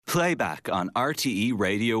Playback on RTE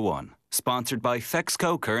Radio 1. Sponsored by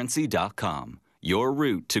fexcocurrency.com. Your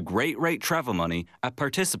route to great rate travel money at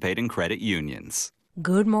participating credit unions.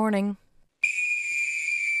 Good morning.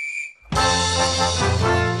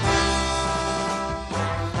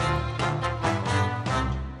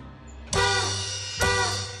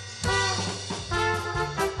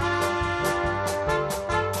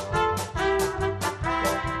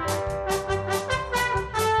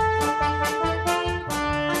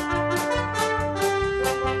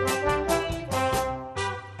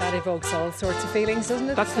 Evokes all sorts of feelings,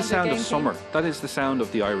 doesn't it? That's the sound of summer. That is the sound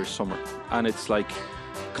of the Irish summer. And it's like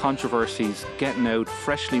controversies, getting out,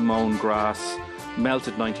 freshly mown grass,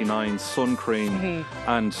 melted 99, sun cream,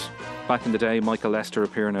 and back in the day, Michael Lester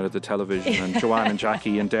appearing out of the television, and Joanne and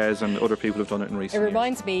Jackie and Des and other people have done it in recent years. It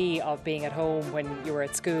reminds me of being at home when you were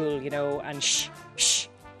at school, you know, and shh.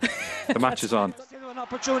 The match is on. An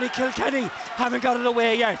opportunity, Kilkenny haven't got it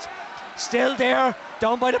away yet. Still there,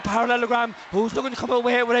 down by the parallelogram. Who's looking to come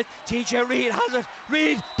away with it? TJ Reid has it.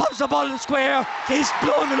 Reid pops the ball in the square. He's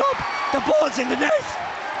blown it up. The ball's in the net.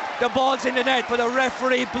 The ball's in the net, but the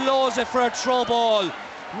referee blows it for a throw ball.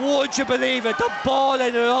 Would you believe it? The ball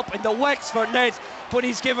ended up in the Wexford net, but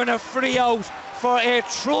he's given a free out for a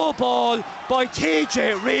throw ball by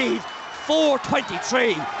TJ Reid.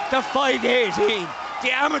 4:23 to 5:18.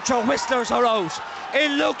 The amateur whistlers are out.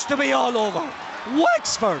 It looks to be all over.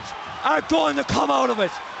 Wexford are going to come out of it.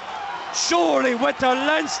 Surely with their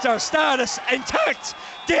Leinster status intact,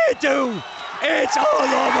 they do. It's all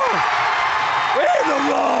over. In the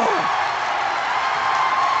roar.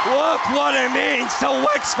 Look what it means to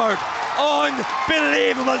Wexford.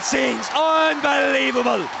 Unbelievable scenes.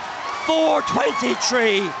 Unbelievable.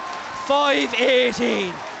 4:23,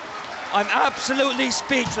 5:18. I'm absolutely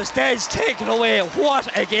speechless. Des taken away. What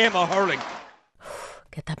a game of hurling.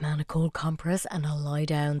 Get that man a cold compress and I'll lie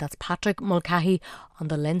down. That's Patrick Mulcahy on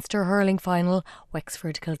the Leinster hurling final,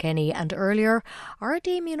 Wexford Kilkenny. And earlier, our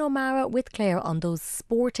Damien O'Mara with Claire on those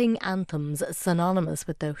sporting anthems synonymous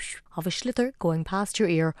with the whoosh of a slither going past your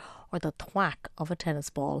ear or the thwack of a tennis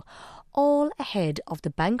ball. All ahead of the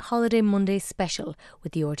Bank Holiday Monday special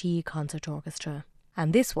with the RTE Concert Orchestra.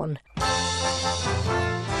 And this one,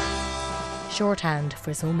 shorthand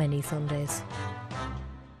for so many Sundays.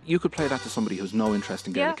 You could play that to somebody who's no interest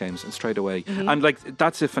in Gaelic games and straight away. And like,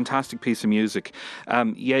 that's a fantastic piece of music.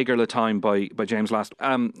 Jaeger Le Time by James Last.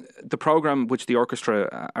 The programme which the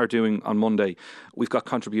orchestra are doing on Monday, we've got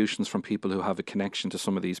contributions from people who have a connection to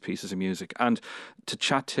some of these pieces of music. And to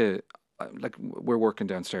chat to, like, we're working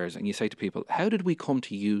downstairs and you say to people, how did we come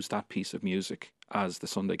to use that piece of music as the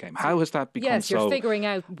Sunday game? How has that become Yes, you're figuring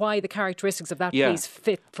out why the characteristics of that piece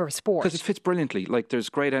fit for sport. Because it fits brilliantly. Like, there's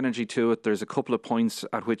great energy to it. There's a couple of points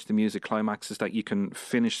at which the music climaxes that you can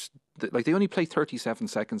finish. Like, they only play 37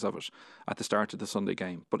 seconds of it at the start of the Sunday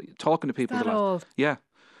game. But talking to people... Yeah.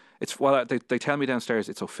 It's, well, they tell me downstairs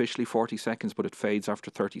it's officially 40 seconds, but it fades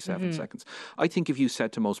after 37 seconds. I think if you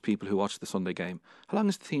said to most people who watch the Sunday game, how long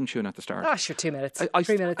is the theme tune at the start? Ah, sure, 2 minutes,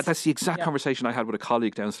 3 minutes. That's the exact conversation I had with a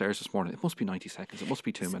colleague downstairs this morning. It must be 90 seconds. It must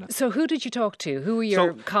be 2 minutes. So who did you talk to? Who were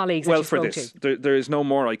your colleagues that you spoke to? There is no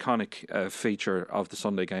more iconic feature of the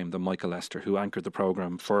Sunday game than Michael Lester, who anchored the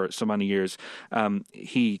programme for so many years.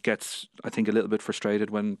 He gets, I think, a little bit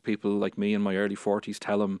frustrated when people like me in my early 40s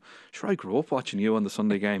tell him, sure, I grew up watching you on the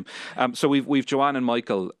Sunday game. So we've Joanne and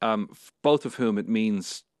Michael, both of whom it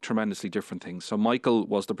means tremendously different things. So Michael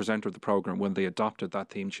was the presenter of the programme when they adopted that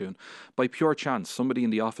theme tune. By pure chance, somebody in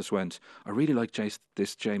the office went, I really like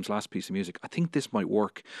this James Last piece of music. I think this might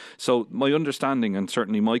work. So my understanding, and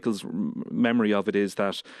certainly Michael's memory of it, is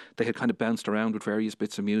that they had kind of bounced around with various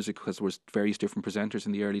bits of music because there was various different presenters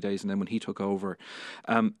in the early days, and then when he took over,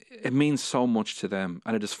 it means so much to them,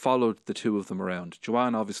 and it has followed the two of them around.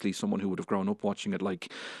 Joanne, obviously someone who would have grown up watching it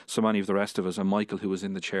like so many of the rest of us, and Michael, who was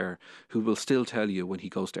in the chair, who will still tell you when he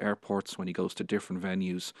goes to airports, when he goes to different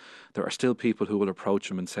venues, there are still people who will approach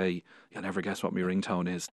him and say, you'll never guess what my ringtone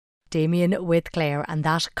is. Damien with Claire, and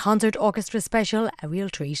that Concert Orchestra special, a real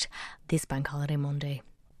treat this Bank Holiday Monday.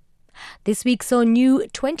 This week saw new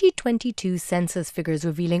 2022 census figures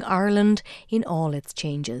revealing Ireland in all its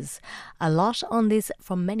changes. A lot on this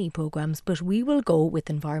from many programmes, but we will go with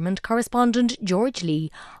environment correspondent George Lee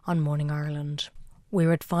on Morning Ireland.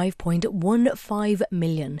 We're at 5.15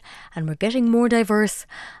 million and we're getting more diverse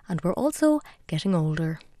and we're also getting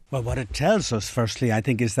older. Well, what it tells us, firstly, I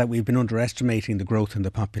think, is that we've been underestimating the growth in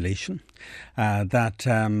the population.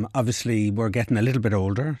 Obviously we're getting a little bit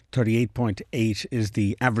older. 38.8 is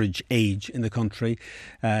the average age in the country.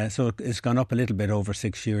 So it's gone up a little bit over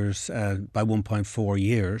 6 years, by 1.4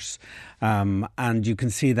 years. And you can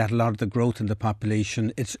see that a lot of the growth in the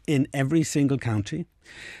population, it's in every single county.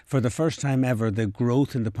 For the first time ever, the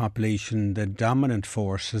growth in the population, the dominant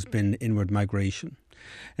force has been inward migration.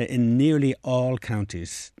 In nearly all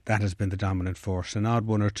counties, that has been the dominant force. An odd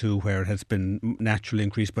one or two where it has been natural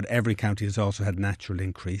increase, but every county has also had natural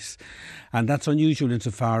increase. And that's unusual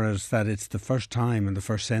insofar as that it's the first time in the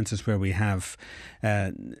first census where we have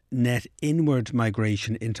net inward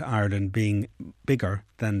migration into Ireland being bigger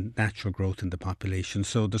than natural growth in the population.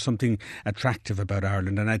 So there's something attractive about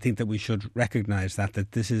Ireland, and I think that we should recognise that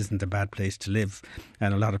this isn't a bad place to live.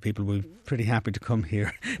 And a lot of people will be pretty happy to come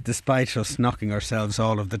here despite us knocking ourselves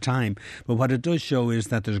all of the time. But what it does show is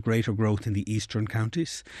that there's greater growth in the eastern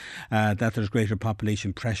counties, that there's greater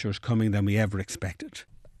population pressures coming than we ever expected.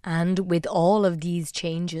 And with all of these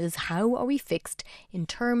changes, how are we fixed in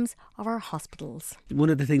terms of our hospitals? One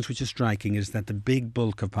of the things which is striking is that the big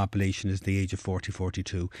bulk of population is the age of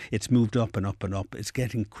 40-42. It's moved up and up and up. It's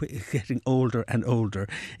getting older and older.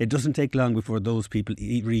 It doesn't take long before those people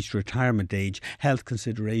reach retirement age. Health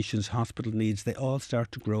considerations, hospital needs, they all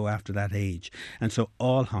start to grow after that age. And so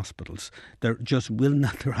all hospitals, there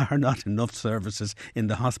are not enough services in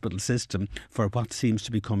the hospital system for what seems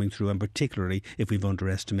to be coming through, and particularly if we've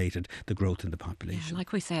underestimated the growth in the population. Yeah,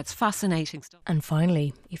 like we say, it's fascinating stuff. And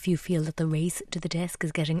finally, if you feel that the race to the desk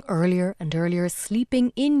is getting earlier and earlier,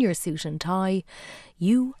 sleeping in your suit and tie,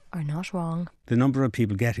 you are not wrong. The number of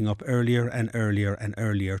people getting up earlier and earlier and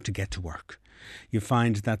earlier to get to work. You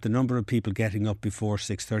find that the number of people getting up before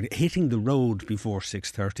 6:30, hitting the road before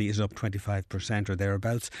 6:30 is up 25% or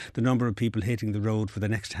thereabouts. The number of people hitting the road for the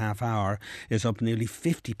next half hour is up nearly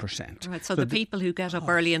 50%. Right, so the people who get up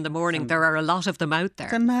early in the morning, there are a lot of them out there.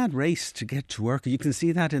 It's a mad race to get to work. You can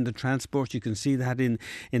see that in the transport, you can see that in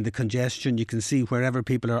the congestion, you can see wherever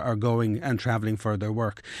people are going and travelling for their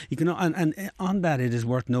work. And on that, it is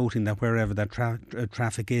worth noting that wherever that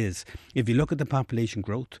traffic is, if you look at the population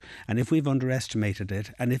growth, and if we've underestimated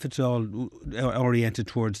it, and if it's all oriented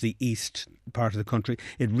towards the east part of the country,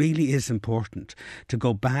 it really is important to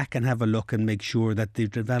go back and have a look and make sure that the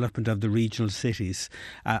development of the regional cities,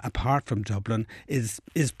 apart from Dublin, is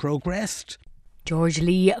progressed. George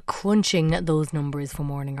Lee crunching those numbers for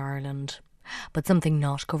Morning Ireland. But something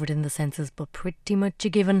not covered in the census, but pretty much a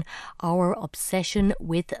given, our obsession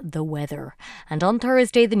with the weather. And on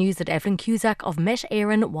Thursday, the news that Evelyn Cusack of Met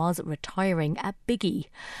Éireann was retiring a biggie,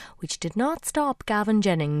 which did not stop Gavin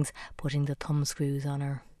Jennings putting the thumbscrews on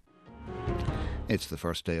her. It's the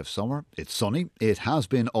first day of summer. It's sunny. It has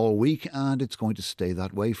been all week, and it's going to stay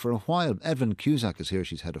that way for a while. Evelyn Cusack is here.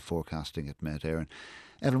 She's head of forecasting at Met Éireann.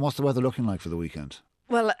 Evelyn, what's the weather looking like for the weekend?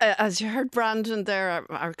 Well, as you heard Brandon there,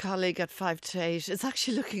 our colleague at 5 to 8, it's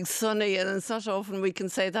actually looking sunny, and it's not often we can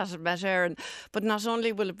say that at Met Éireann. But not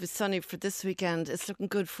only will it be sunny for this weekend, it's looking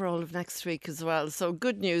good for all of next week as well. So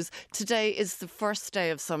good news. Today is the first day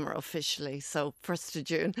of summer officially, so 1st of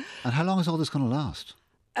June. And how long is all this going to last?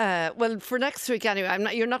 Well, for next week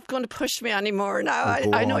anyway. You're not going to push me anymore now.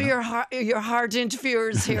 I know you're hard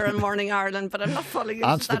interviewers here in Morning Ireland, but I'm not falling into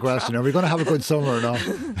Answer that the question. trap. Are we going to have a good summer or not?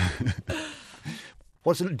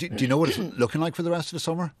 Do you know what it's looking like for the rest of the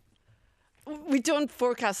summer? We don't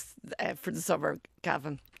forecast for the summer,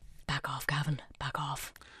 Gavin. Back off, Gavin. Back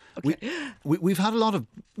off. Okay. We've had a lot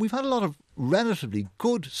of relatively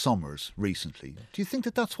good summers recently. Do you think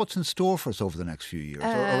that that's what's in store for us over the next few years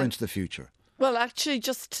or into the future? Well, actually,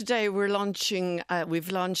 just today we've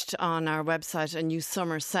launched on our website a new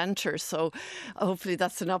summer centre, so hopefully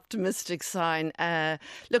that's an optimistic sign.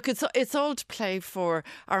 Look, it's all to play for.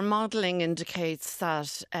 Our modelling indicates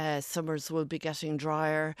that summers will be getting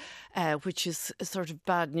drier, which is sort of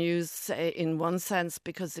bad news in one sense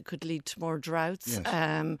because it could lead to more droughts.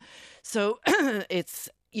 Yes. So it's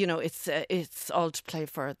all to play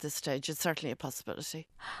for at this stage. It's certainly a possibility.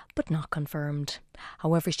 But not confirmed.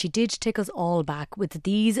 However, she did take us all back with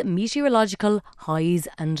these meteorological highs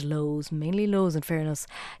and lows, mainly lows in fairness,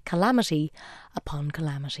 calamity upon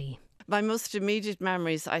calamity. My most immediate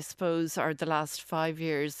memories, I suppose, are the last 5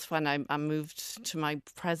 years when I moved to my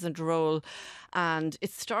present role. And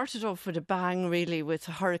it started off with a bang, really, with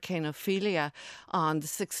Hurricane Ophelia on the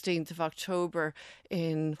 16th of October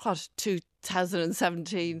in,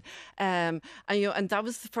 2017, and that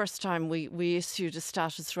was the first time we issued a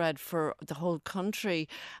status red for the whole country,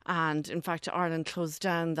 and in fact Ireland closed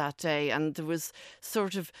down that day, and there was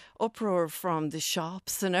sort of uproar from the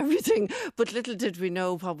shops and everything, but little did we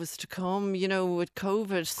know what was to come, with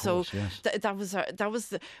COVID. So yes. that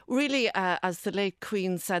was really, as the late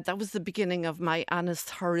Queen said, that was the beginning of my annus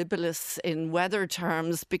horribilis in weather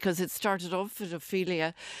terms, because it started off with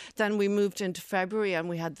Ophelia, then we moved into February and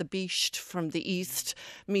we had the Beast from the east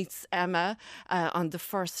meets Emma on the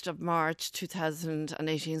 1st of March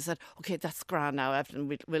 2018. Said, okay, that's grand now,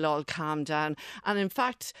 Evelyn, we'll all calm down. And in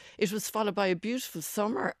fact, it was followed by a beautiful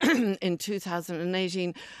summer in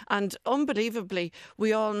 2018. And unbelievably,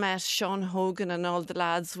 we all met, Sean Hogan and all the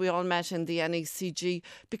lads, we all met in the NECG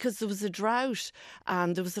because there was a drought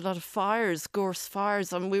and there was a lot of fires, gorse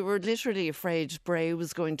fires, and we were literally afraid Bray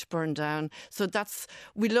was going to burn down. So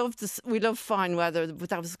we love fine weather, but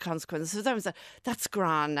that was a consequence. So that's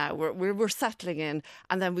grand now. We're settling in.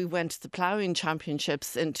 And then we went to the ploughing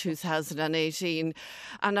championships in 2018.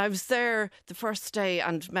 And I was there the first day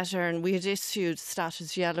and met her, and we had issued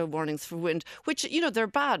status yellow warnings for wind, which, they're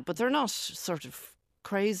bad, but they're not sort of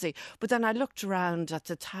crazy. But then I looked around at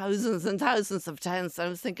the thousands and thousands of tents, and I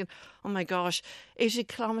was thinking, oh my gosh, 80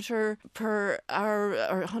 kilometre per hour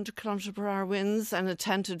or 100 kilometre per hour winds and a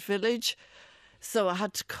tented village. So I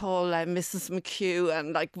had to call Mrs. McHugh,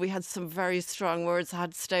 and we had some very strong words. I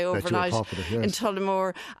had to stay overnight in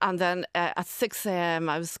Tullamore, and then at 6 a.m.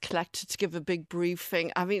 I was collected to give a big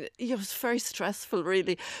briefing. I mean, it was very stressful,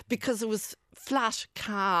 really, because it was flat,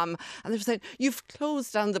 calm, and they were saying, you've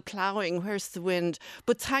closed down the ploughing, where's the wind?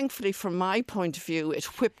 But thankfully, from my point of view, it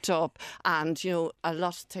whipped up, and, a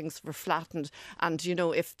lot of things were flattened, and,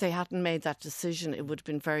 if they hadn't made that decision, it would have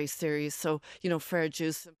been very serious. So, fair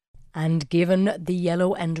dues. And given the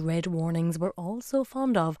yellow and red warnings we're all so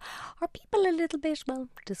fond of, are people a little bit,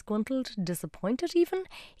 disgruntled, disappointed even,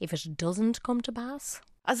 if it doesn't come to pass?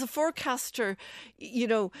 As a forecaster,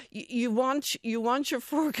 you want your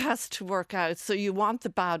forecast to work out, so you want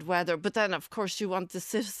the bad weather, but then of course you want the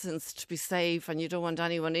citizens to be safe and you don't want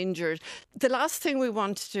anyone injured. The last thing we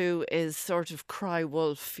want to do is sort of cry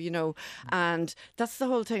wolf, and that's the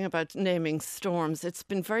whole thing about naming storms. It's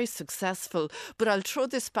been very successful, but I'll throw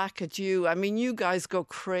this back at you. I mean, you guys go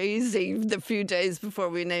crazy the few days before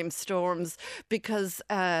we name storms because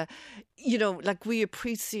we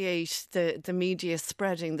appreciate the media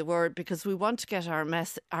spreading the word because we want to get our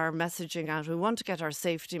messaging out. We want to get our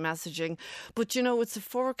safety messaging. But, it's a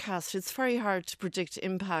forecast. It's very hard to predict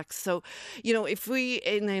impacts. So, if we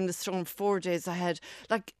name the storm 4 days ahead,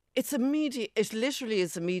 it literally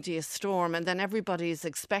is a media storm, and then everybody is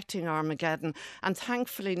expecting Armageddon, and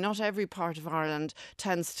thankfully not every part of Ireland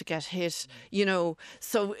tends to get hit,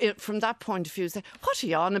 so from that point of view, what are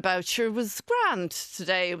you on about? Sure, it was grand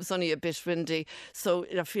today, it was only a bit windy, so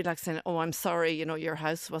I feel like saying, oh, I'm sorry, your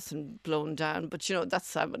house wasn't blown down, but that's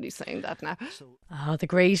somebody saying that now. The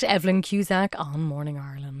great Evelyn Cusack on Morning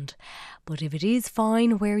Ireland. But if it is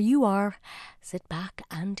fine where you are, sit back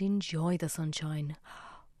and enjoy the sunshine.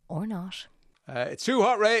 Or not. It's too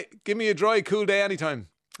hot, Ray. Give me a dry, cool day anytime.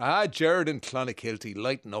 Jared in Clonakilty,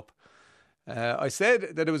 lighten up. I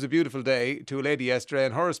said that it was a beautiful day to a lady yesterday,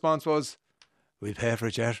 and her response was, we'll pay for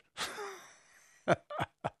it, Jared.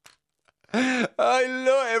 I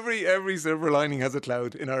love every silver lining has a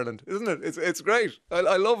cloud in Ireland, isn't it? It's great.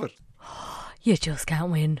 I love it. You just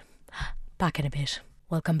can't win. Back in a bit.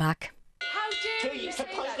 Welcome back. How dare you say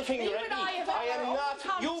that? You and I have had our own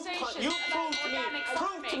conversations about organic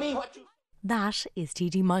farming. That is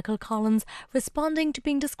TD Michael Collins responding to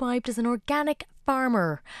being described as an organic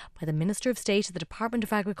farmer by the Minister of State of the Department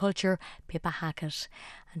of Agriculture, Pippa Hackett.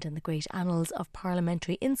 And in the great annals of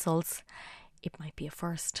parliamentary insults, it might be a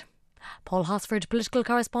first. Paul Hosford, political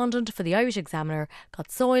correspondent for the Irish Examiner, got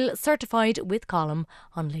soil certified with column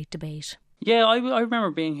on Late Debate. Yeah, I remember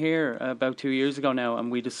being here about 2 years ago now,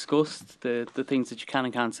 and we discussed the things that you can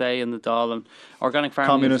and can't say in the Dáil, and organic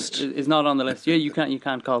farming is not on the list. Yeah, you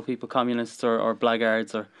can't call people communists or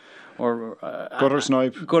blackguards or gutter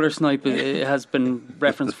snipe. Gutter snipe has been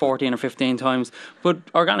referenced 14 or 15 times, but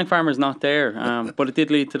organic farmer is not there. But it did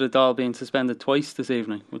lead to the Dáil being suspended twice this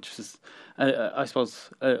evening, which is, I suppose,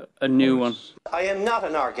 a new one. I am not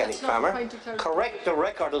an organic farmer. Correct the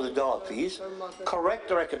record of the Dáil, please. Correct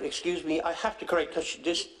the record. Excuse me, I have to correct because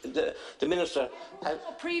the minister has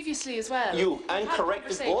previously as well. You and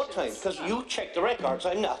corrected both times because you checked the records.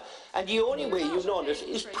 I'm not. And the only way you've known this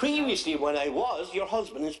is previously when your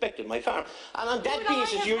husband inspected my farm. And on that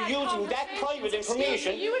basis, you're using that private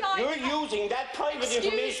information. You're using that private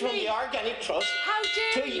information from the Organic Trust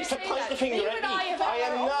to point the finger at me. I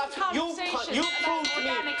am not. You You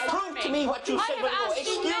prove to me what you said.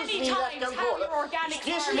 Excuse me, Lieutenant Caller.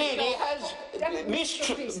 This lady has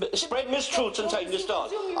spread mistruths inside the stall.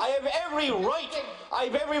 I have every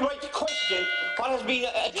right to question what has been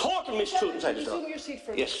a total mistruth inside the stall. Resume your seat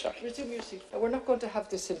for a Yes, minute. sir. Resume your seat. We're not going to have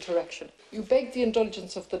this interaction. You begged the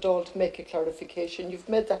indulgence of the Dáil to make a clarification. You've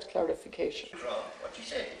made that clarification. What you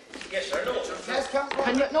say? Yes or no?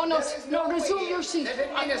 No, resume your seat. The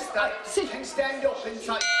minister can stand up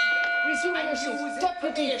inside. Resume your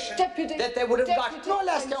seat. Deputy. That they would have got no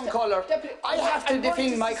less down colour. I have to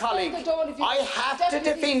defend my colleague. I have to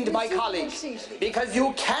defend my colleague. Because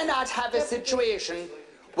you cannot have a situation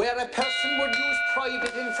where a person would use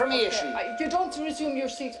private information. Okay. You don't resume your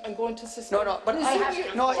seat. I'm going to suspend. No, but I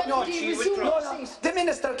have no. The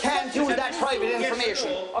minister can't use that private information.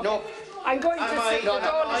 Okay. No. I'm going to say the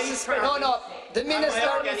Dáil is suspended. No. The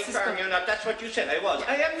minister. You're not. That's what you said. I was.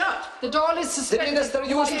 I am not. The Dáil is suspended. The minister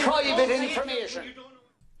used private information.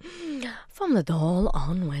 From the Dáil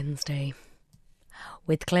on Wednesday.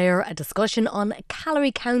 With Claire, a discussion on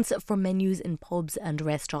calorie counts for menus in pubs and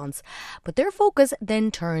restaurants. But their focus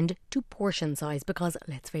then turned to portion size because,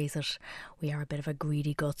 let's face it, we are a bit of a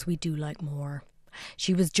greedy guts. We do like more.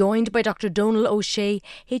 She was joined by Dr. Donal O'Shea,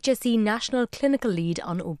 HSE National Clinical Lead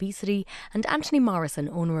on Obesity, and Anthony Morrison,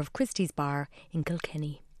 owner of Christie's Bar in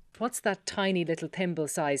Kilkenny. What's that tiny little thimble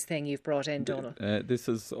size thing you've brought in, Donal? This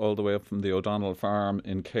is all the way up from the O'Donnell farm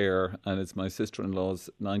in Cahir, and it's my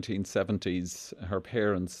sister-in-law's 1970s, her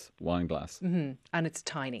parents' wine glass. Mm-hmm. And it's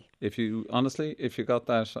tiny. If you got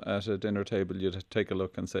that at a dinner table, you'd take a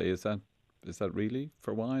look and say, is that really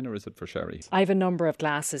for wine or is it for sherry? I have a number of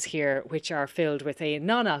glasses here which are filled with a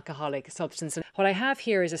non-alcoholic substance. What I have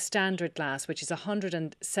here is a standard glass which is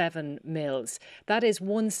 107 mils. That is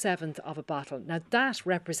 1/7 of a bottle. Now that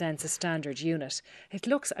represents a standard unit. It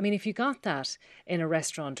looks, if you got that in a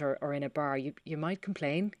restaurant or in a bar, you might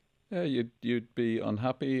complain. You'd be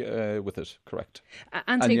unhappy with it, correct.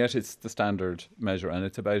 Anthony, and yet it's the standard measure and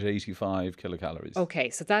it's about 85 kilocalories. Okay,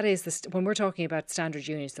 so that is, when we're talking about standard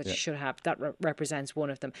units that you should have, that represents one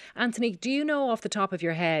of them. Anthony, do you know off the top of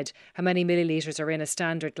your head how many millilitres are in a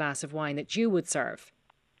standard glass of wine that you would serve?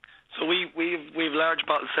 So we've large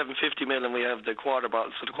bottles, 750 ml, and we have the quarter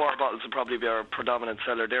bottles. So the quarter bottles will probably be our predominant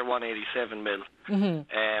seller. They're 187 ml.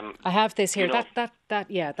 Mm-hmm. I have this here.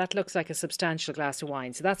 That looks like a substantial glass of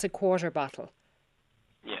wine. So that's a quarter bottle.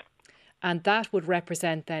 Yeah. And that would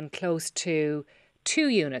represent then close to 2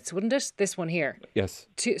 units, wouldn't it? This one here. Yes.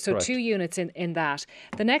 Correct. 2 units in that.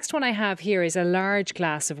 The next one I have here is a large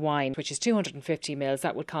glass of wine, which is 250 mils.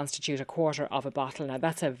 That would constitute a quarter of a bottle. Now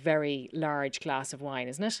that's a very large glass of wine,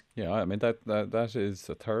 isn't it? Yeah, that is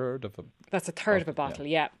a third of a. That's a third of a bottle.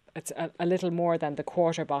 Yeah. It's a little more than the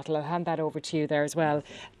quarter bottle. I'll hand that over to you there as well,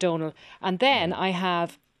 Donal. And then I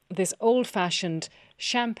have this old-fashioned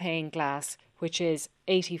champagne glass, which is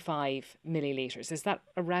 85 millilitres. Is that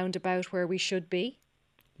around about where we should be?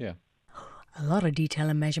 Yeah. A lot of detail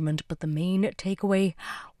and measurement, but the main takeaway,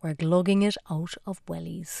 we're glugging it out of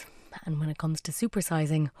wellies. And when it comes to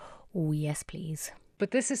supersizing, oh yes please.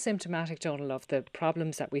 But this is symptomatic, Donal, of the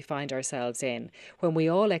problems that we find ourselves in when we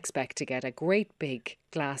all expect to get a great big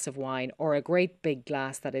glass of wine or a great big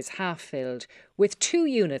glass that is half filled with 2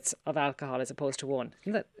 units of alcohol as opposed to 1.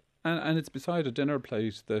 Isn't that? And it's beside a dinner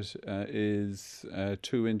plate that is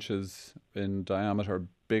 2 inches in diameter,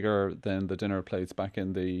 bigger than the dinner plates back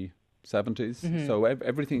in the 70s. Mm-hmm. So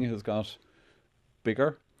everything has got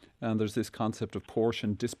bigger. And there's this concept of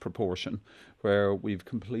portion disproportion, where we've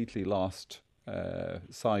completely lost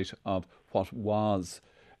sight of what was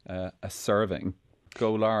a serving.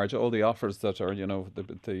 Go large. All the offers that are,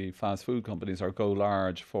 the fast food companies are go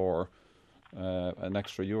large for an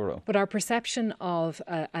extra euro. But our perception of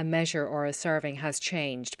a measure or a serving has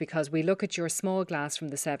changed, because we look at your small glass from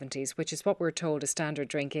the 70s, which is what we're told a standard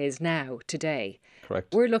drink is now, today.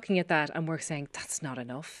 Correct. We're looking at that and we're saying, that's not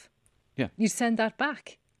enough. Yeah. You send that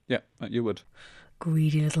back. Yeah, you would.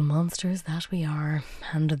 Greedy little monsters that we are.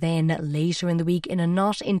 And then later in the week, in a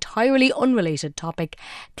not entirely unrelated topic,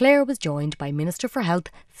 Claire was joined by Minister for Health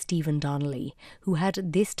Stephen Donnelly, who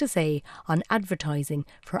had this to say on advertising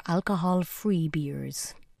for alcohol-free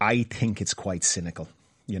beers. I think it's quite cynical.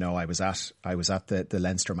 I was at the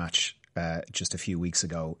Leinster match just a few weeks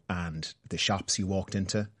ago, and the shops you walked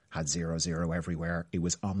into had 0-0 everywhere. It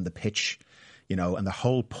was on the pitch. And the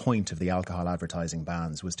whole point of the alcohol advertising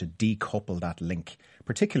bans was to decouple that link,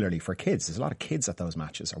 particularly for kids. There's a lot of kids at those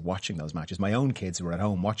matches or watching those matches. My own kids were at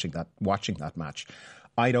home watching that match.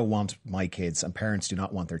 I don't want my kids, and parents do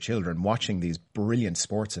not want their children, watching these brilliant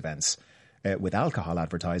sports events with alcohol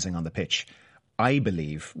advertising on the pitch. I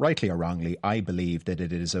believe, rightly or wrongly, that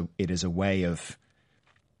it is a way of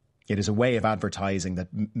advertising that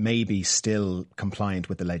may be still compliant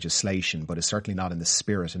with the legislation, but is certainly not in the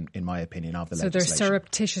spirit, in my opinion, of the legislation. So they're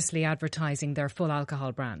surreptitiously advertising their full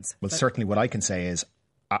alcohol brands. Well, certainly what I can say is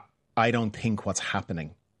I don't think what's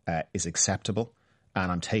happening is acceptable, and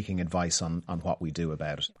I'm taking advice on what we do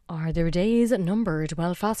about it. Are their days numbered?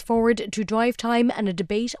 Well, fast forward to drive time and a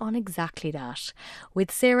debate on exactly that, with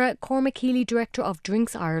Sarah Cormac-Healy, Director of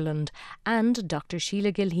Drinks Ireland, and Dr.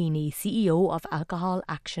 Sheila Gilheany, CEO of Alcohol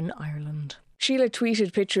Action Ireland. Sheila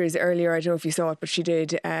tweeted pictures earlier, I don't know if you saw it, but she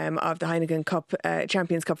did, of the Heineken Cup,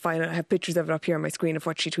 Champions Cup final. I have pictures of it up here on my screen of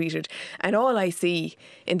what she tweeted. And all I see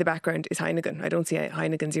in the background is Heineken. I don't see a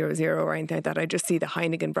Heineken 00 or anything like that. I just see the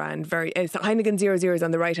Heineken brand. It's Heineken 00 is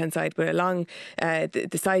on the right-hand side, but along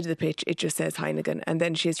the side of the pitch, it just says Heineken. And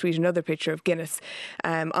then she has tweeted another picture of Guinness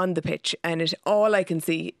on the pitch. And all I can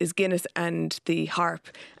see is Guinness and the harp.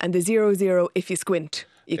 And the 00, if you squint,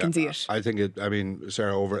 you can see it. I think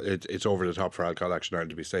Sarah, it's over the top for Alcohol Action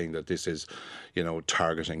Ireland to be saying that this is,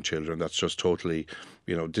 targeting children. That's just totally,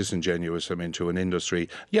 disingenuous. To an industry.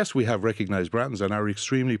 Yes, we have recognised brands and are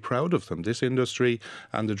extremely proud of them. This industry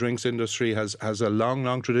and the drinks industry has a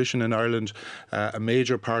long tradition in Ireland, a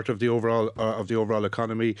major part of the overall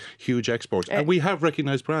economy, huge exports, and we have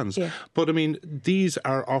recognised brands. Yeah. But these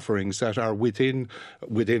are offerings that are within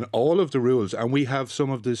all of the rules, and we have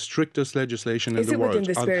some of the strictest legislation in the world. Is it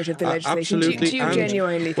within the spirit of the legislation? Absolutely. Do you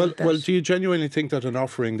genuinely think that? Well, do you genuinely think that an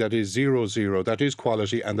offering that is 00, that is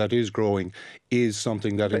quality and that is growing, is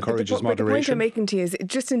something that encourages moderation? But the point I'm making to you is,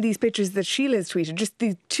 just in these pictures that Sheila has tweeted, just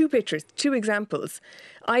these two pictures, two examples,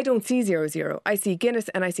 I don't see 00. I see Guinness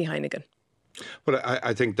and I see Heineken. But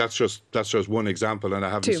I think that's just one example, and I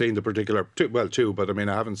haven't seen the particular two, but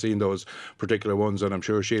I haven't seen those particular ones, and I'm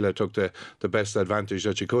sure Sheila took the best advantage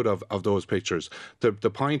that she could of those pictures.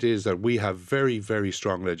 The point is that we have very, very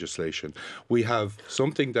strong legislation. We have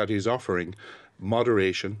something that is offering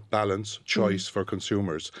moderation, balance, choice for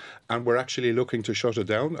consumers, and we're actually looking to shut it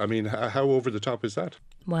down. How over the top is that?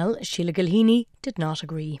 Well, Sheila Gilheany did not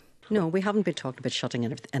agree. No, we haven't been talking about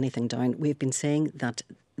shutting anything down. We've been saying that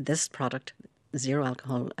this product, zero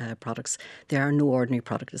alcohol products, they are no ordinary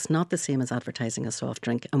product. It's not the same as advertising a soft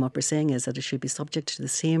drink. And what we're saying is that it should be subject to the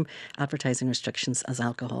same advertising restrictions as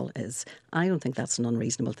alcohol is. I don't think that's an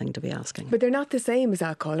unreasonable thing to be asking. But they're not the same as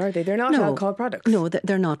alcohol, are they? They're not alcohol products. No,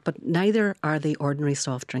 they're not. But neither are the ordinary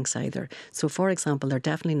soft drinks either. So, for example, they're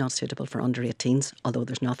definitely not suitable for under 18s, although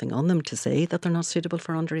there's nothing on them to say that they're not suitable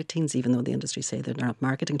for under 18s, even though the industry say they're not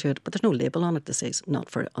marketing to it. But there's no label on it that says not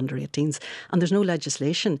for under 18s. And there's no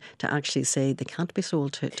legislation to actually say they can't be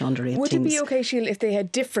sold to under 18s. Would it be okay, Sheila, if they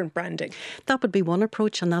had different branding? That would be one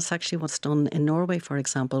approach, and that's actually what's done in Norway, for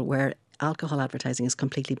example, where alcohol advertising is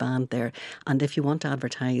completely banned there. And if you want to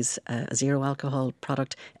advertise a zero alcohol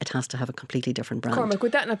product, it has to have a completely different brand. Cormac,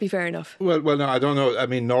 would that not be fair enough? Well, no, I don't know.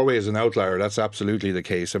 Norway is an outlier. That's absolutely the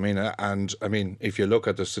case. If you look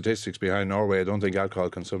at the statistics behind Norway, I don't think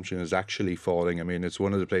alcohol consumption is actually falling. It's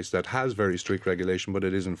one of the places that has very strict regulation, but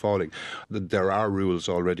it isn't falling. There are rules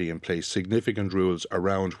already in place, significant rules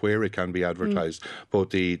around where it can be advertised.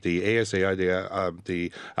 Both the ASAI,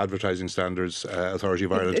 the Advertising Standards Authority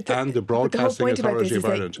of Ireland, and the Broadcasting Authority of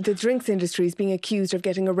Ireland. The drinks industry is being accused of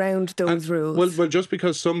getting around those rules. Well, just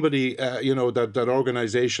because somebody, that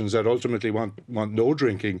organisations that ultimately want no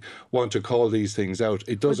drinking want to call these things out,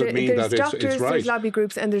 it doesn't mean that doctors, it's right. There's lobby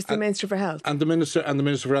groups, and there's the Minister for Health. And the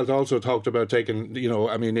Minister for Health also talked about taking,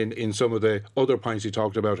 in some of the other points he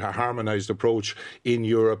talked about a harmonised approach in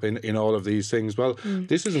Europe in all of these things. Well,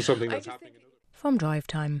 this isn't something that's happening. From Drive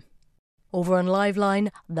Time. Over on Liveline,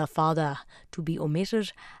 the fada, to be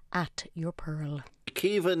omitted at your peril.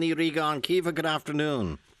 Kiva Nirigan. Kiva, good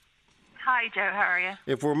afternoon. Hi Joe, how are you?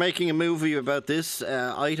 If we're making a movie about this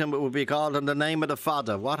item, it would be called In the Name of the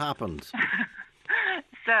Fada. What happened?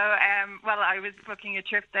 So, I was booking a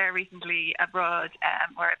trip there recently abroad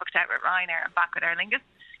where I booked out with Ryanair and back with Aer Lingus.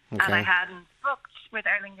 Okay. And I hadn't booked with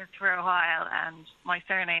Aer Lingus for a while, and my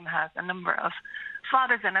surname has a number of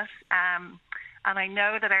fadas in it. And I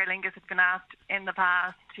know that Aer Lingus has been asked in the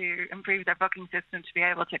past to improve their booking system to be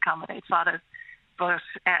able to accommodate fadas, but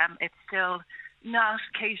it's still not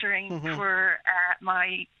catering for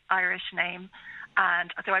my Irish name.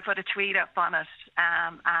 And so I put a tweet up on it,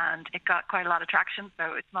 and it got quite a lot of traction.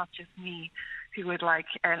 So it's not just me who would like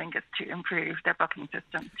Aer Lingus to improve their booking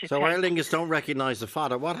system. So Aer Lingus don't recognise the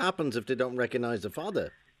fada. What happens if they don't recognise the fada?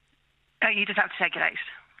 You just have to take it out.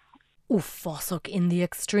 Uffosuk in the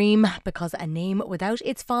extreme, because a name without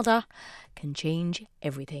its fada can change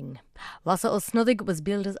everything. Vasa O'Snuddig was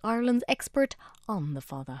billed as Ireland's expert on the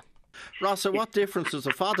fada. Rossa, what difference does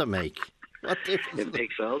a fada make? What difference? It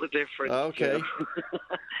makes all the difference. Okay.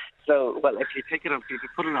 So, well, if you pick it up, if you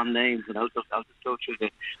put it on names, and I'll just go through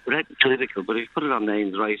without political, but if you put it on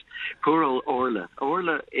names, right? Poor old Orla.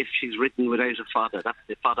 Orla, if she's written without a fada, that's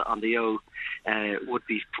the fada on the O, would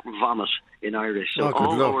be vomit in Irish. So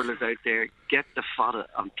all Orlas out there, get the fada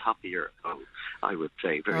on top of your O, I would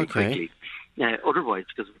say, very quickly. Otherwise,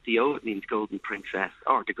 because with the O it means golden princess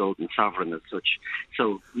or the golden sovereign as such.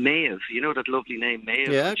 So Maeve, you know that lovely name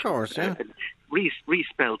Maeve? Yeah, of course, yeah.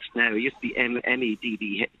 Respelt now. It used to be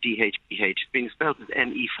MEDDHBH. It's being spelled as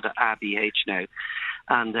ME for the ABH now.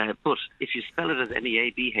 And but if you spell it as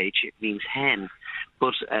MEABH, it means hen.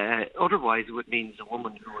 But otherwise, it would mean a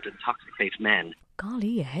woman who would intoxicate men.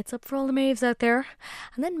 Golly, a heads up for all the Maeves out there.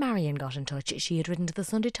 And then Marion got in touch. She had written to the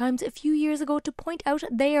Sunday Times a few years ago to point out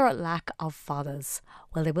their lack of fathers.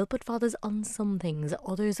 Well, they will put fathers on some things,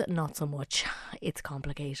 others not so much. It's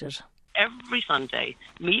complicated. Every Sunday,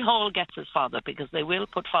 Micheál gets his father because they will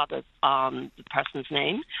put fathers on the person's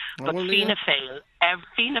name, but Fianna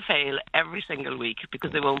Fáil every single week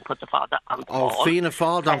because they won't put the father on the ball. Fianna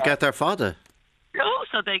Fáil don't get their father. No,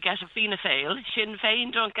 so they get a Fianna Fáil. Sinn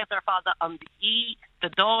Féin don't get their father on the E. The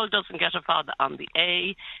Dáil doesn't get a father on the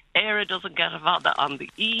A. Éire doesn't get a father on the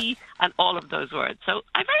E, and all of those words. So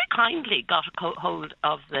I very kindly got a hold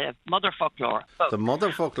of the Mother Folklore. The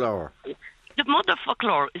Mother Folklore. The Mother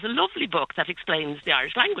Folklore is a lovely book that explains the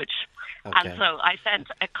Irish language. Okay. And so I sent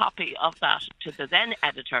a copy of that to the then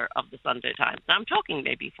editor of the Sunday Times. Now, I'm talking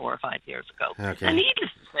maybe 4 or 5 years ago. Okay. And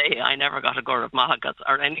needless to say, I never got a Gurb Mahagat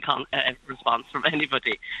or any response from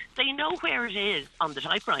anybody. They know where it is on the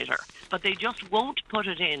typewriter, but they just won't put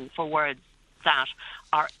it in for words that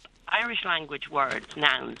are Irish language words,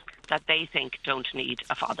 nouns, that they think don't need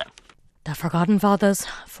a father. The Forgotten Fathers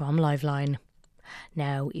from Liveline.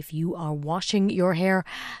 Now, if you are washing your hair,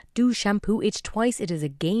 do shampoo it twice. It is a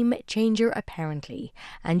game changer, apparently.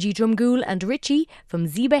 Angie Drumgool and Richie from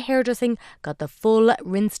Ziba Hairdressing got the full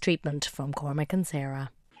rinse treatment from Cormac and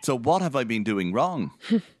Sarah. So what have I been doing wrong?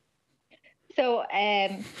 So,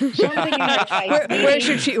 shampooing your hair twice.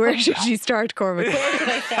 Where should she start, Cormac? Where should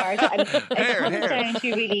I start? And it comes down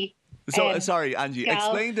to really... So, sorry, Angie,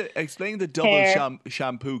 explain the double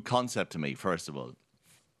shampoo concept to me, first of all.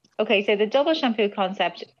 Okay, so the double shampoo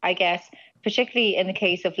concept, I guess, particularly in the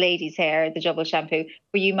case of ladies' hair, the double shampoo,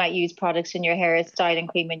 where you might use products in your hair, styling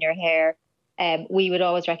cream in your hair, we would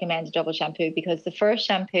always recommend a double shampoo because the first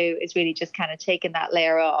shampoo is really just kind of taking that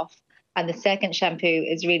layer off, and the second shampoo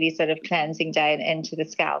is really sort of cleansing down into the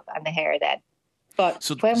scalp and the hair then. But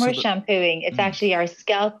when we're shampooing, it's actually our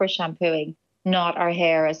scalp we're shampooing, not our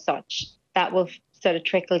hair as such. That will sort of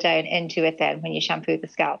trickle down into it then when you shampoo the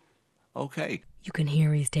scalp. Okay. You can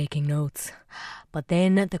hear he's taking notes. But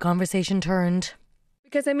then the conversation turned.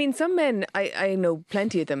 Because, I mean, some men, I know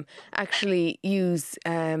plenty of them, actually use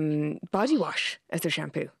body wash as their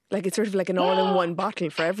shampoo. Like, it's sort of like an all-in-one bottle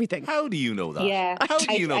for everything. How do you know that? Yeah. How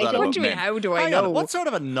do you know that What about do you mean, men? how do I know? What sort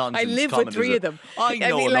of a nonsense I live comment with 3 is of them. I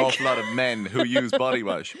know mean, an awful lot of men who use body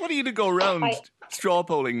wash. What are you to go around straw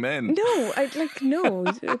polling men? No, no.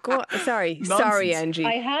 Sorry, Angie.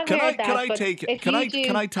 I have heard that.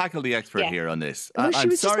 Can I tackle the expert here on this? Well, she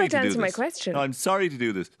was just about to answer this. my question. No, I'm sorry to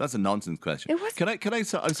do this. That's a nonsense question.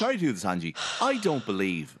 I'm sorry to do this, Angie. I don't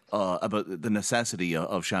believe about the necessity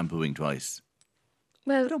of shampooing twice.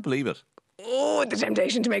 Well, I don't believe it. Oh, the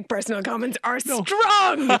temptation to make personal comments are strong.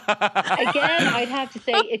 Again, I'd have to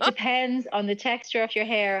say it depends on the texture of your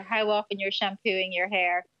hair, how often you're shampooing your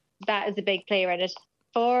hair. That is a big player in it.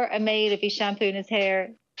 For a male, if he's shampooing his hair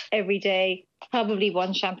every day, probably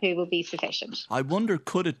one shampoo will be sufficient. I wonder,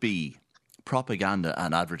 could it be propaganda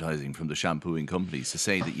and advertising from the shampooing companies to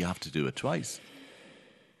say that you have to do it twice?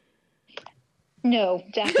 No,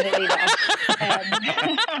 definitely not.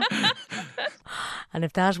 And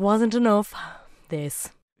if that wasn't enough, this.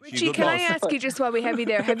 Richie, can I ask you just while we have you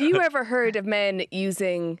there, have you ever heard of men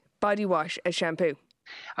using body wash as shampoo?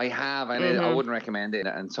 I have, and I wouldn't recommend it.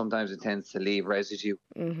 And sometimes it tends to leave residue,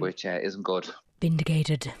 which isn't good.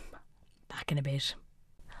 Vindicated. Back in a bit.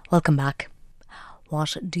 Welcome back.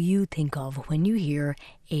 What do you think of when you hear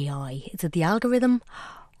AI? Is it the algorithm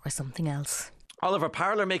or something else? Oliver,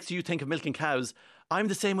 parlour makes you think of milking cows. I'm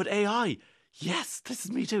the same with AI. Yes, this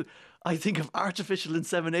is me too. I think of artificial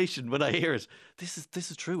insemination when I hear it. This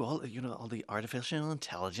is true. All the artificial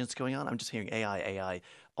intelligence going on. I'm just hearing AI.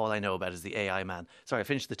 All I know about is the AI man. Sorry, I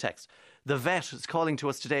finished the text. The vet is calling to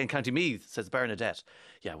us today in County Meath, says Bernadette.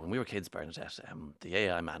 Yeah, when we were kids, Bernadette, the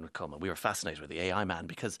AI man would come, and we were fascinated with the AI man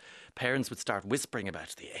because parents would start whispering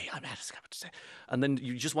about the AI man is coming today. And then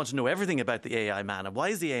you just want to know everything about the AI man. And why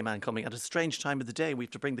is the AI man coming at a strange time of the day? We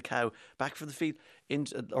have to bring the cow back for the feed,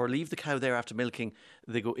 or leave the cow there after milking.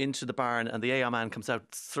 They go into the barn, and the AI man comes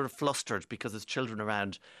out sort of flustered because there's children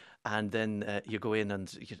around. And then you go in,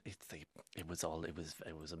 and it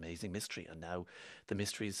was amazing mystery. And now the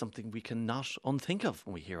mystery is something we cannot unthink of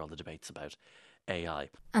when we hear all the debates about AI.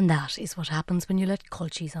 And that is what happens when you let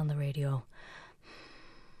culchies on the radio.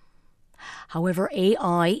 However,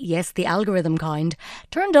 AI, yes, the algorithm kind,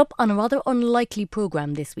 turned up on a rather unlikely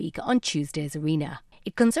programme this week on Tuesday's Arena.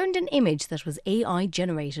 It concerned an image that was AI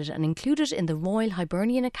generated and included in the Royal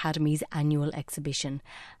Hibernian Academy's annual exhibition,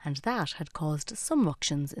 and that had caused some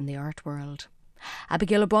ructions in the art world.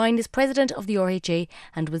 Abigail O'Brien is president of the RHA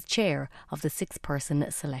and was chair of the 6-person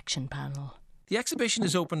selection panel. The exhibition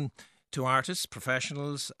is open to artists,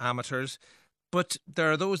 professionals, amateurs, but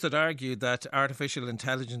there are those that argue that artificial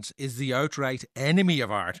intelligence is the outright enemy of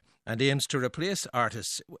art and aims to replace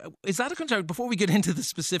artists. Is that a concern? Before we get into the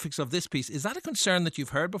specifics of this piece, is that a concern that you've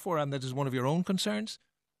heard before and that is one of your own concerns?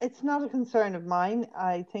 It's not a concern of mine.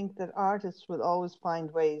 I think that artists will always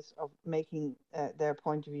find ways of making their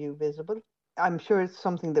point of view visible. I'm sure it's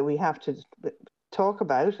something that we have to talk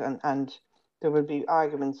about, and there will be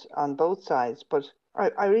arguments on both sides. But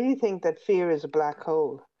I really think that fear is a black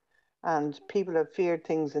hole, and people have feared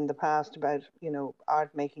things in the past about,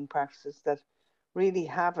 art making practices that really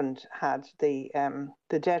haven't had the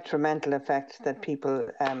detrimental effect that people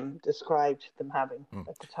described them having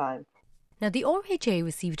at the time. Now, the RHA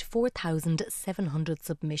received 4,700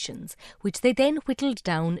 submissions, which they then whittled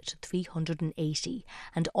down to 380,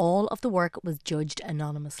 and all of the work was judged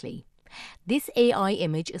anonymously. This AI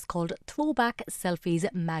image is called Throwback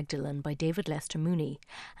Selfies Magdalene by David Lester Mooney,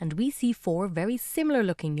 and we see 4 very similar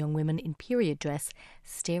looking young women in period dress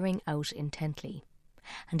staring out intently.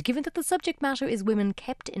 And given that the subject matter is women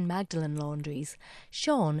kept in Magdalene laundries,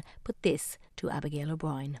 Sean put this to Abigail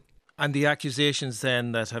O'Brien. And the accusations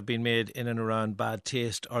then that have been made in and around bad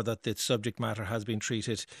taste, or that the subject matter has been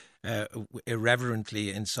treated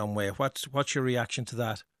irreverently in some way, what's your reaction to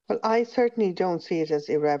that? Well, I certainly don't see it as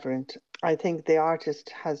irreverent. I think the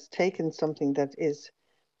artist has taken something that is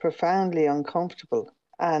profoundly uncomfortable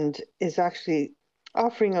and is actually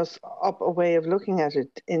offering us up a way of looking at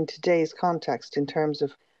it in today's context in terms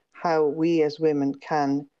of how we as women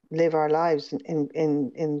can live our lives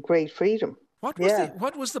in great freedom. What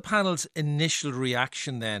was the panel's initial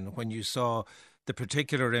reaction then when you saw the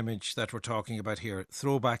particular image that we're talking about here,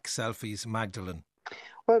 Throwback Selfies Magdalene?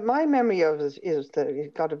 Well, my memory of it is that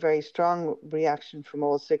it got a very strong reaction from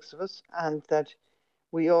all 6 of us, and that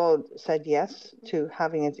we all said yes to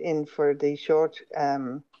having it in for the short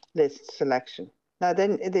list selection. Now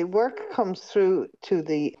then the work comes through to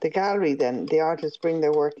the gallery then. The artists bring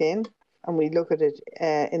their work in and we look at it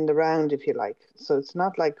in the round, if you like. So it's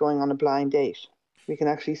not like going on a blind date. We can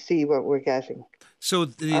actually see what we're getting. So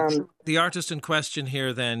the artist in question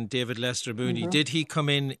here then, David Lester Mooney, did he come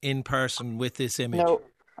in person with this image? No,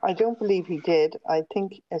 I don't believe he did. I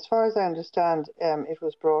think, as far as I understand, it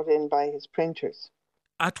was brought in by his printers.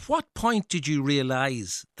 At what point did you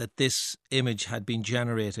realise that this image had been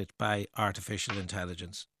generated by artificial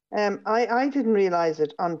intelligence? I didn't realise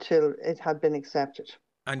it until it had been accepted.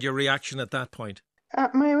 And your reaction at that point?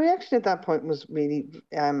 My reaction at that point was really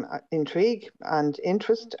intrigue and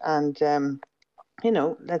interest, and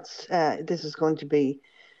this is going to be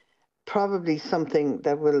probably something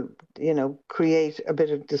that will, create a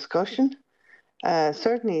bit of discussion.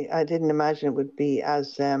 Certainly, I didn't imagine it would be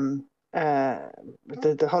as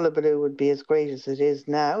the hullabaloo would be as great as it is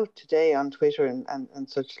now today on Twitter and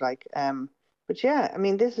such like. But yeah, I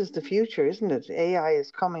mean, this is the future, isn't it? AI is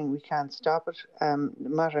coming. We can't stop it. No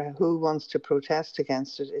matter who wants to protest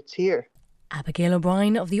against it, it's here. Abigail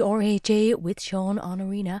O'Brien of the RHA with Sean on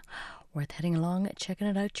Arena. Worth heading along, checking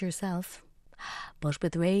it out yourself. But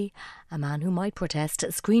with Ray, a man who might protest,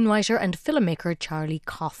 screenwriter and filmmaker Charlie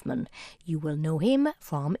Kaufman. You will know him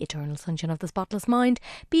from Eternal Sunshine of the Spotless Mind,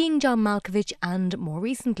 Being John Malkovich, and more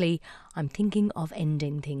recently, I'm Thinking of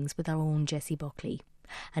Ending Things with our own Jessie Buckley.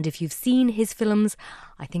 And if you've seen his films,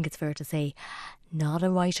 I think it's fair to say, not a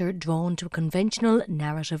writer drawn to a conventional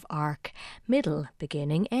narrative arc. Middle,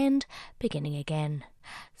 beginning, end, beginning again.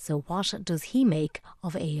 So what does he make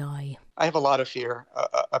of AI? I have a lot of fear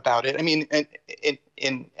about it. I mean,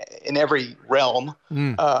 in every realm,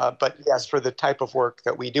 but yes, for the type of work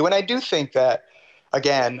that we do. And I do think that,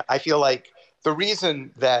 again, I feel like the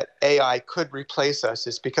reason that AI could replace us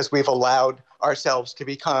is because we've allowed ourselves to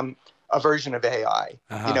become a version of AI.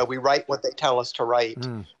 We write what they tell us to write.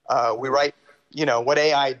 We write, what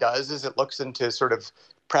AI does is it looks into sort of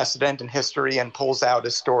precedent and history and pulls out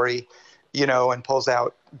a story, and pulls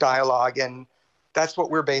out dialogue. And that's what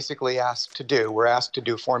we're basically asked to do. We're asked to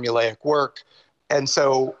do formulaic work. And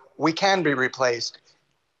so we can be replaced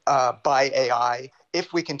by AI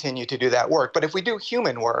if we continue to do that work. But if we do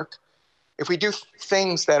human work, if we do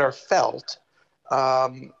things that are felt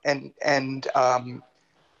and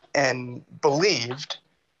believed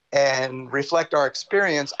and reflect our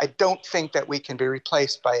experience, I don't think that we can be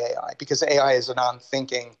replaced by AI, because AI is a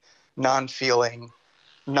non-thinking, non-feeling,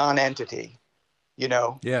 non-entity.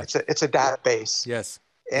 It's a database. Yes.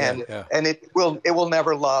 And it will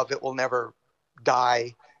never love. It will never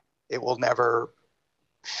die. It will never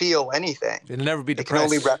feel anything. It'll never be depressed. It can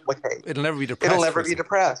only replicate. It'll never be depressed. It'll never be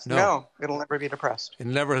depressed. No, it'll never be depressed.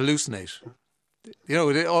 It'll never hallucinate.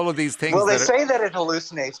 All of these things. Well, they say that it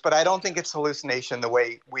hallucinates, but I don't think it's hallucination the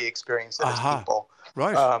way we experience it as people.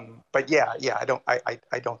 Right. But yeah, I don't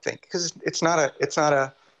think, because it's not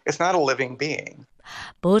a living being.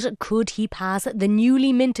 But could he pass the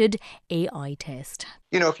newly minted AI test?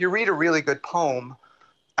 If you read a really good poem,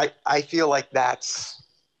 I feel like that's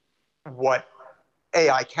what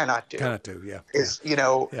AI cannot do. And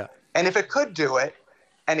if it could do it,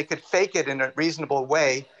 and it could fake it in a reasonable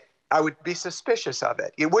way, I would be suspicious of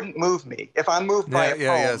it. It wouldn't move me. If I'm moved by a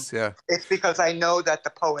poem, it's because I know that the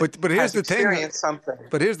poet has experienced something.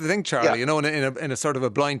 But here's the thing, Charlie. In a sort of a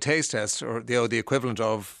blind taste test, or the equivalent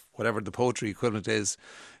of whatever the poetry equivalent is,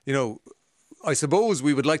 I suppose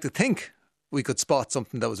we would like to think we could spot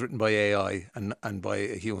something that was written by AI and by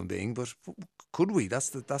a human being, but could we?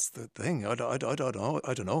 That's the thing. I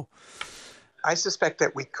don't know. I suspect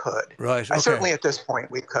that we could. Right. Okay. Certainly at this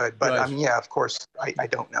point we could, but of course, I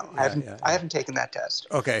don't know. I haven't taken that test.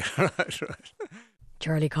 Okay. Right.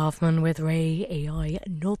 Charlie Kaufman with Ray. AI,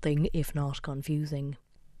 nothing if not confusing.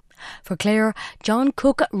 For Clare, John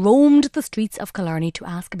Cook roamed the streets of Killarney to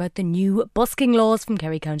ask about the new busking laws from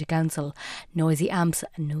Kerry County Council. Noisy amps,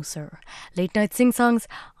 no sir. Late night sing-songs,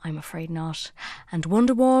 I'm afraid not. And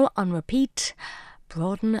Wonderwall on repeat.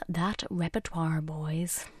 Broaden that repertoire,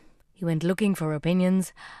 boys. He went looking for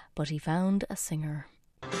opinions, but he found a singer.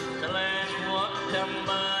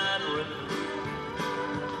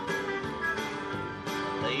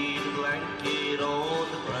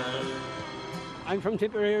 I'm from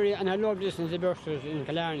Tipperary and I love listening to the Busters in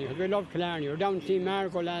Killarney, because we love Killarney. We were down to see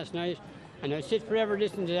Marco last night and I sit forever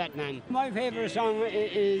listening to that man. My favourite song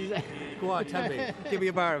is... Go on, tell me. Give me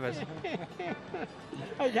a bar of it.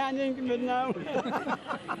 I can't think of it now.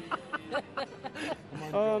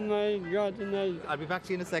 Oh my God, tonight. I'll be back to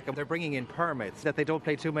you in a second. They're bringing in permits, that they don't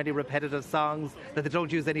play too many repetitive songs, that they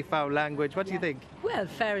don't use any foul language. What do you think? Well,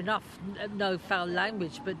 fair enough, no foul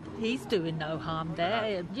language, but he's doing no harm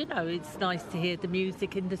there. It's nice to hear the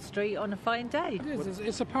music in the street on a fine day.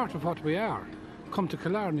 It's a part of what we are. Come to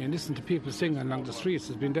Killarney and listen to people singing along the streets.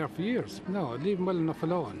 It's been there for years. No, leave them well enough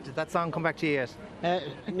alone. Did that song come back to you yet?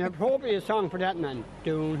 An appropriate song for that man.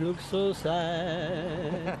 Don't look so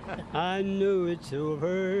sad. I know it's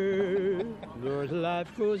over, but life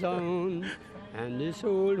goes on, and this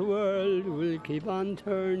old world will keep on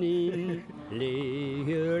turning. Lay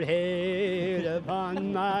your head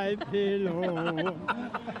upon my pillow.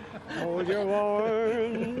 Hold your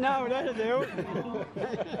warm. Now that'll do.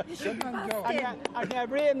 I can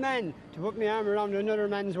be a man to put my arm around another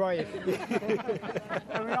man's wife.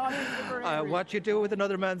 What you do with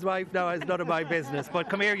another man's wife now is none of my business. But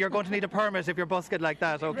come here, you're going to need a permit if you're busking like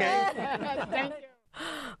that, okay? Thank you.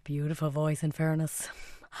 Beautiful voice, in fairness.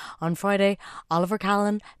 On Friday, Oliver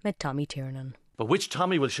Callan met Tommy Tiernan. But which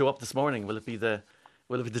Tommy will show up this morning? Will it be the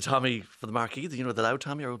Tommy for the marquee, the loud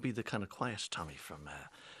Tommy, or will it be the kind of quiet Tommy from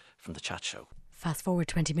the chat show? Fast forward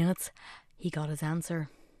 20 minutes, he got his answer.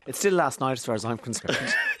 It's still last night as far as I'm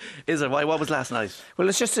concerned. Is it? Why? What was last night? Well,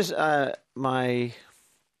 it's just that the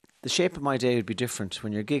shape of my day would be different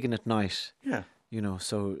when you're gigging at night. Yeah.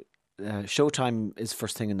 So showtime is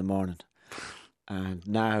first thing in the morning. And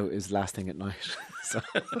now is last thing at night. So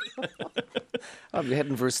I'll be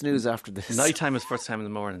heading for a snooze after this. Nighttime is first time in the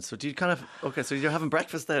morning. So do you so you're having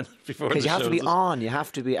breakfast then before the show? Because you have to be on. You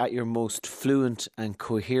have to be at your most fluent and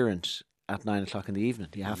coherent at 9 o'clock in the evening.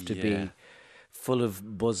 You have to be full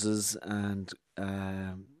of buzzes, and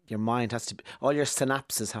your mind has to be, all your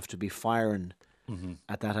synapses have to be firing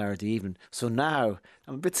at that hour of the evening. So now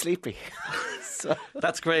I'm a bit sleepy. So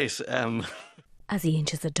that's great. As he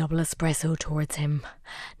inches a double espresso towards him.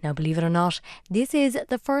 Now, believe it or not, this is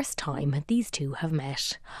the first time these two have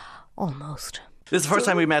met. Almost. This is the first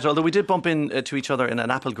time we met, although we did bump into each other in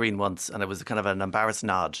an apple green once, and it was kind of an embarrassed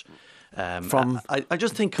nod. I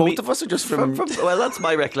just think both of us, or just from well, that's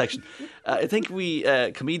my recollection. I think we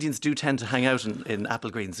comedians do tend to hang out in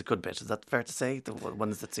Applegreens a good bit. Is that fair to say? The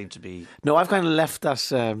ones that seem to be. No, I've kind of left that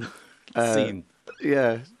scene.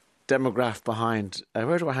 Yeah, demograph behind.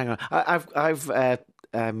 Where do I hang out?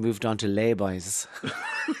 I've moved on to laybys.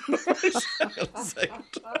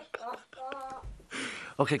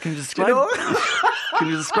 Okay, can you describe? Can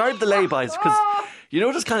you describe the laybys? Because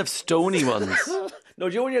just kind of stony ones. No,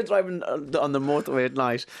 do you know when you're driving on the motorway at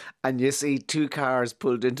night and you see two cars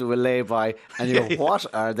pulled into a lay-by and you go, what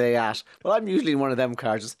are they at? Well, I'm usually in one of them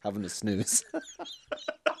cars just having a snooze.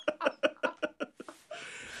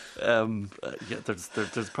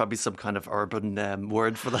 There's probably some kind of urban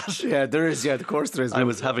word for that. Yeah, there is. Yeah, of course there is. I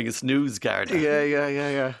was having a snooze guard.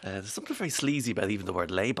 Yeah. There's something very sleazy about even the word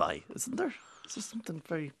lay-by, isn't there? Is there something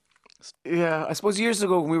very... Yeah, I suppose years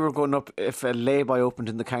ago when we were growing up, if a lay-by opened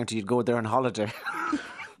in the county, you'd go there on holiday.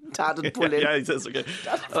 Dad would pull in. Yeah, he says, okay.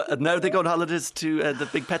 Now they go on holidays to the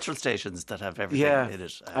big petrol stations that have everything in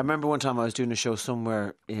it. I remember one time I was doing a show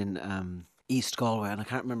somewhere in East Galway, and I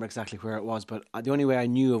can't remember exactly where it was, but the only way I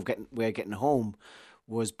knew of getting home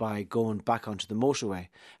was by going back onto the motorway.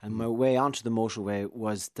 And my way onto the motorway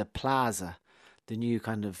was the plaza, the new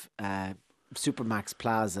kind of... Supermax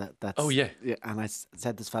Plaza. And I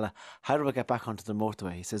said to this fella, how do I get back onto the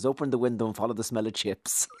motorway? He says, open the window and follow the smell of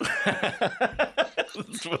chips.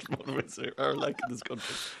 That's what motorways are like in this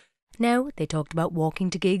country. Now they talked about walking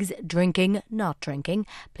to gigs, drinking, not drinking,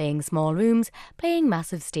 playing small rooms, playing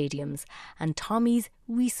massive stadiums, and Tommy's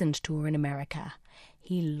recent tour in America.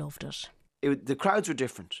 He loved it. The crowds were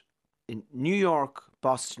different. In New York,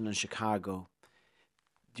 Boston and Chicago,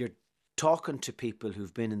 you're talking to people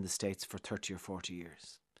who've been in the States for 30 or 40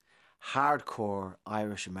 years. Hardcore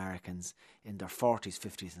Irish Americans in their 40s,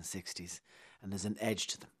 50s and 60s. And there's an edge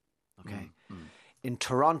to them. Okay? In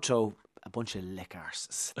Toronto, a bunch of lick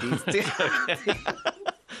arses.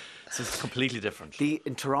 So it's completely different.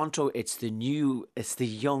 In Toronto, it's the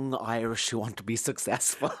young Irish who want to be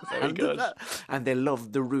successful. Very good. And they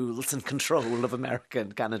love the rules and control of America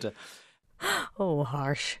and Canada. Oh,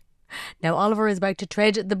 harsh. Now Oliver is about to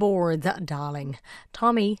tread the boards, darling.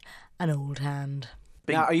 Tommy, an old hand.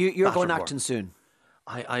 Now, you're going acting soon?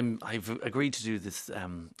 I've agreed to do this,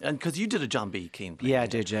 and because you did a John B. Keane play. Yeah, I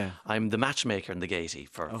did. Yeah, I'm the matchmaker in the Gaiety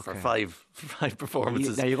for five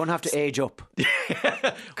performances. Now you're going to have to age up.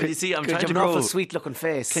 Can you see? I'm trying to grow. grow a sweet-looking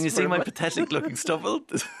face. Can you see my pathetic-looking stubble?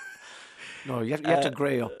 No, you have to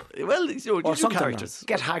grey up. Well, you do characters.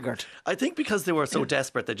 Get haggard. I think because they were so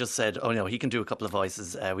desperate, they just said, "Oh no, he can do a couple of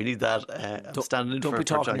voices. We need that." Don't be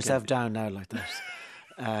talking yourself down now like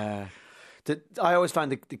that. I always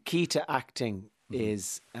find the key to acting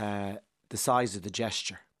is the size of the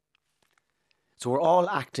gesture. So we're all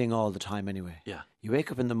acting all the time anyway. Yeah. You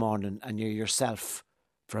wake up in the morning and you're yourself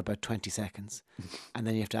for about 20 seconds, and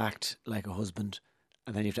then you have to act like a husband,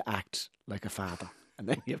 and then you have to act like a father. And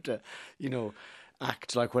then you have to,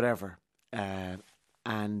 act like whatever.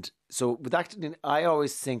 And so with acting, I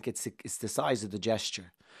always think it's the size of the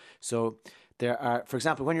gesture. So there are, for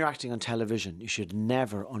example, when you're acting on television, you should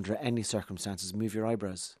never, under any circumstances, move your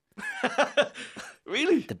eyebrows.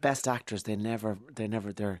 Really? The best actors,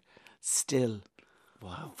 they're still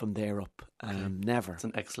from there up. Never. It's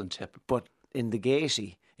an excellent tip. But in the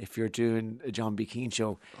Gaiety, if you're doing a John B. Keane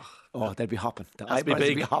show, they'd be hopping. The eyebrows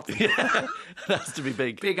would be hopping. Yeah. It has to be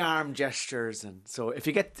big. Big arm gestures. And so if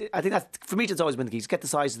you get, I think that's, for me, it's always been the key. Just get the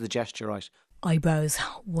size of the gesture right. Eyebrows,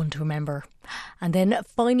 one to remember. And then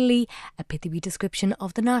finally, a pithy wee description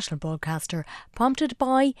of the national broadcaster, prompted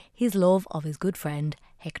by his love of his good friend,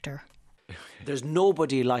 Hector. There's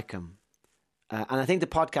nobody like him. And I think the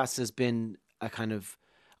podcast has been a kind of,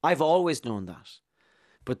 I've always known that.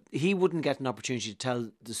 But he wouldn't get an opportunity to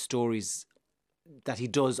tell the stories that he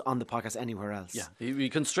does on the podcast anywhere else. Yeah, he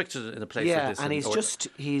constricted it in a place like this. Yeah, and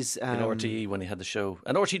he's in RTE when he had the show.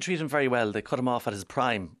 And RTE treated him very well. They cut him off at his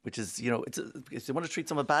prime, which is, if you want to treat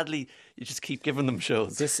someone badly, you just keep giving them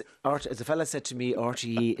shows. As a fella said to me,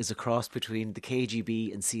 RTE is a cross between the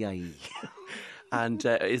KGB and CIE. And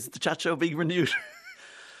is the chat show being renewed?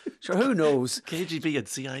 Sure, who knows? KGB and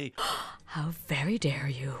CIA. How very dare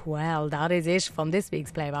you. Well, that is it from this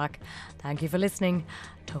week's Playback. Thank you for listening.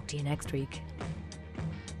 Talk to you next week.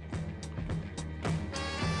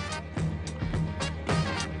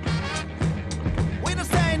 When I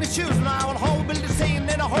stay in the shoes now, I'll hold building scene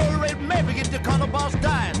in a whole red maybe get the color boss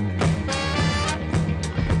dying.